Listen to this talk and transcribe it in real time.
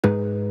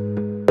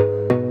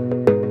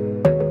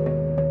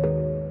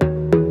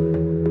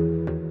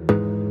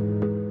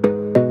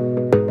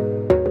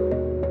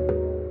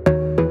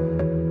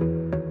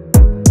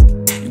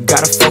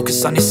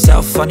on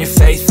yourself, on your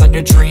faith, on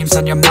your dreams,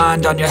 on your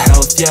mind, on your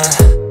health, yeah.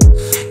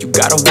 You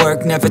gotta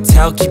work, never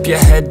tell, keep your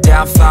head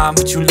down, find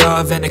what you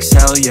love and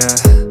excel, yeah.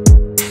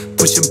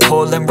 Push and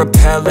pull and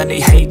repel any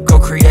hate, go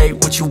create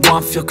what you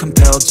want, feel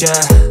compelled,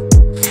 yeah.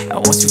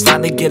 And once you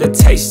finally get a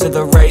taste of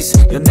the race,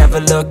 you'll never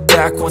look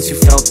back once you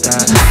felt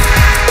that.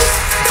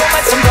 Don't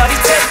let somebody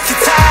take your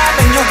time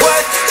and your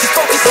worth, just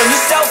focus on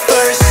yourself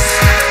first.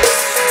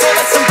 Don't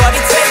let somebody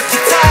take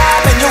your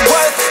time and your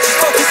worth, just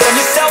focus on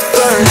yourself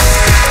first.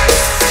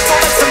 Don't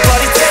let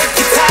somebody take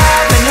your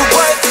time and your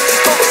worth,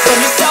 just focus on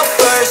yourself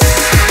first.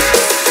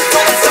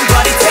 Don't let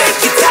somebody take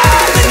your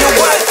time and your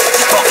worth,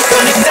 just focus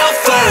on yourself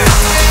first.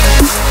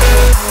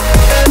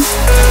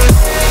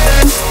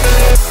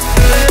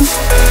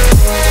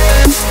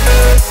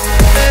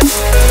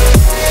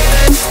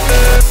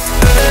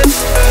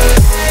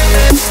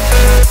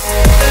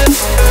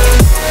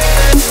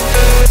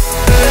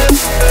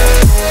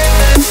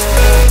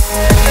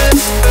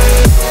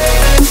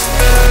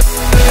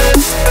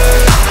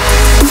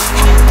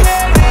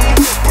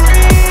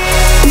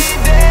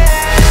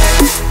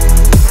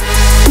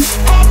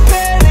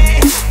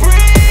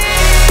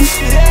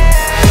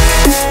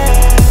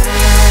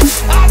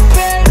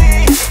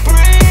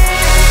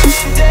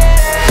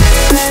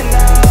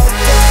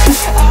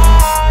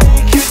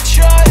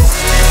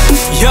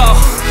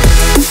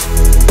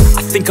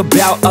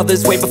 About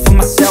others way before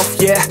myself,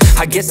 yeah.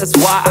 I guess that's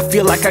why I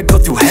feel like I go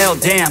through hell,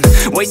 damn.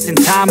 Wasting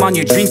time on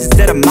your dreams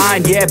instead of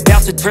mine, yeah.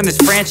 About to turn this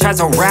franchise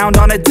around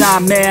on a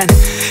dime, man.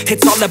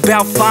 It's all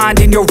about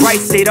finding your right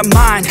state of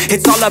mind.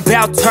 It's all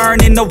about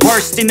turning the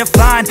worst into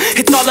fine.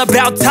 It's all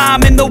about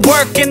time and the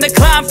work and the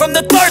climb. From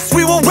the thirst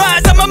we will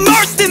rise, I'm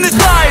immersed in this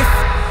life.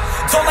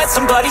 Don't let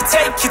somebody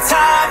take your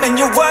time and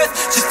your worth,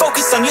 just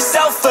focus on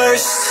yourself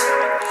first.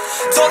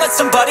 Don't let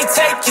somebody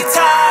take your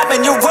time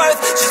and your worth,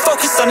 just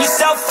focus on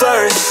yourself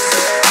first.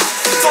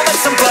 Don't let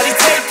somebody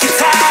take your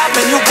time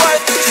and your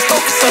worth, just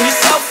focus on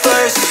yourself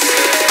first.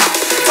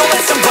 Don't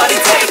let somebody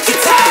take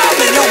your time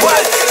and your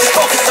worth, just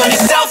focus on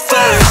yourself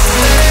first.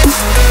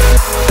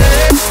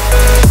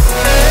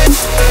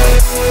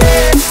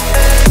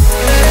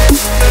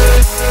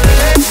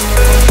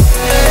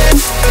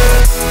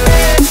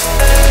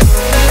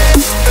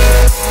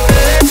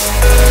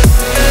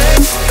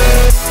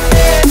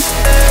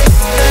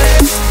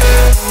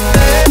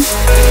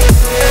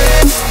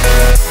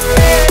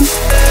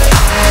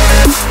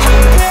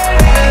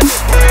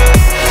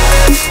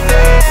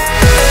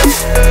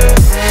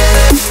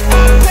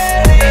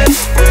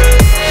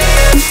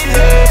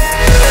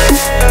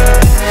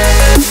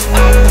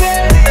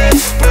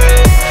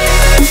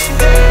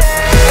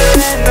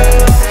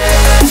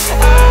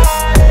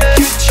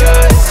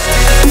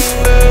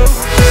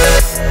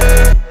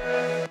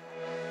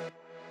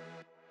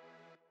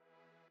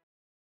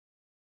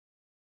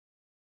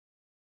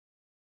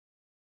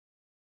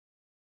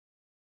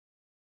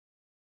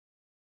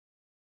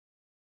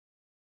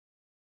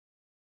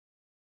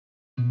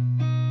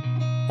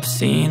 I've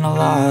seen a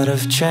lot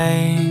of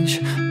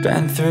change,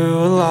 been through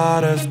a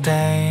lot of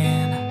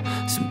pain.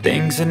 Some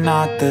things are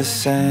not the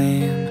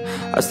same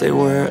as they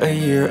were a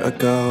year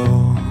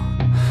ago,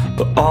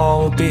 but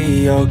all will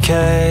be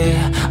okay.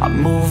 I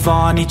move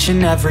on each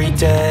and every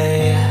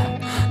day.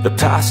 The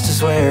past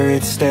is where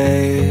it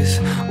stays,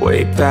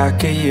 way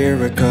back a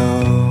year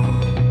ago.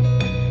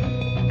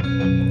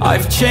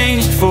 I've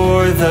changed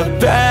for the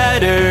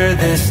better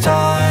this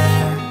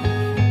time.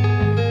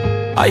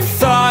 I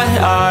thought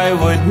I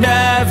would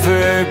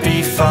never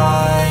be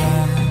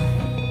fine.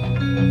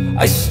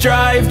 I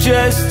strive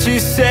just to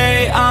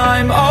say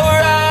I'm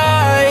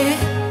alright,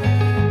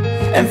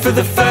 and for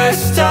the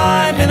first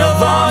time in a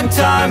long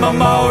time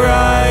I'm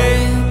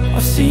alright.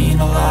 I've seen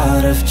a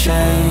lot of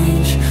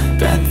change,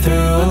 been through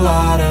a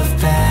lot of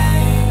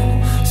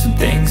pain. Some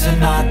things are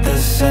not the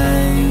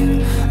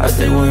same as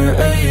they were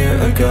a year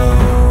ago,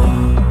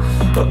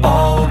 but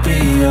all will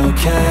be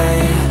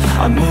okay.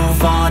 I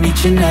move on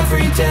each and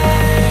every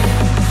day.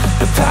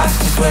 The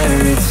past is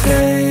where it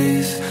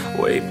stays,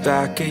 way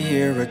back a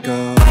year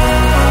ago.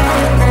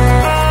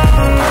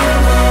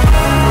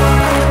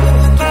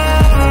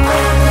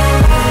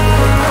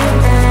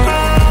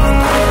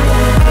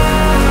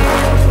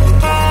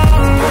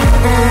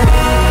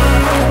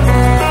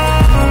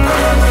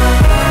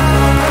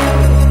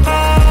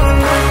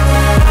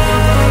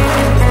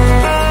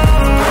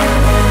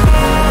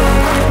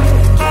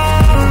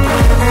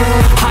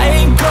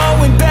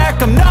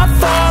 I'm not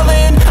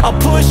falling, I'll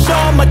push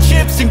all my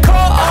chips and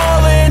call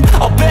all in.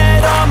 I'll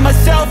bet on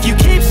myself, you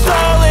keep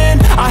stalling.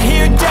 I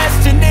hear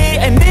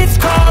destiny and it's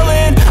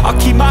calling. I'll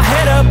keep my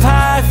head up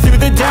high through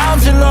the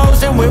downs and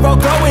lows, and we're all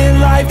going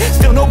life.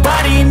 Still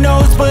nobody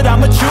knows, but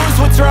I'ma choose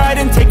what's right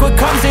and take what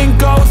comes and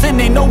goes.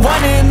 And ain't no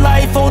one in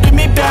life holding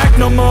me back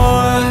no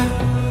more.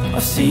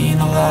 I've seen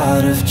a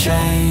lot of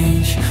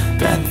change,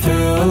 been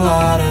through a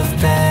lot of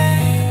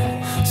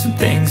pain. Some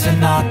things are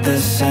not the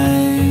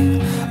same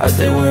as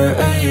they were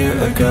a year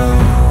ago,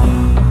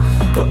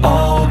 but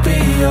all will be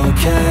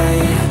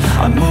okay.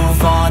 I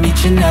move on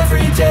each and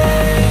every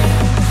day.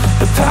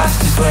 The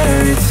past is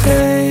where it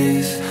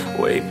stays,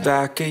 way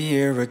back a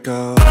year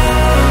ago.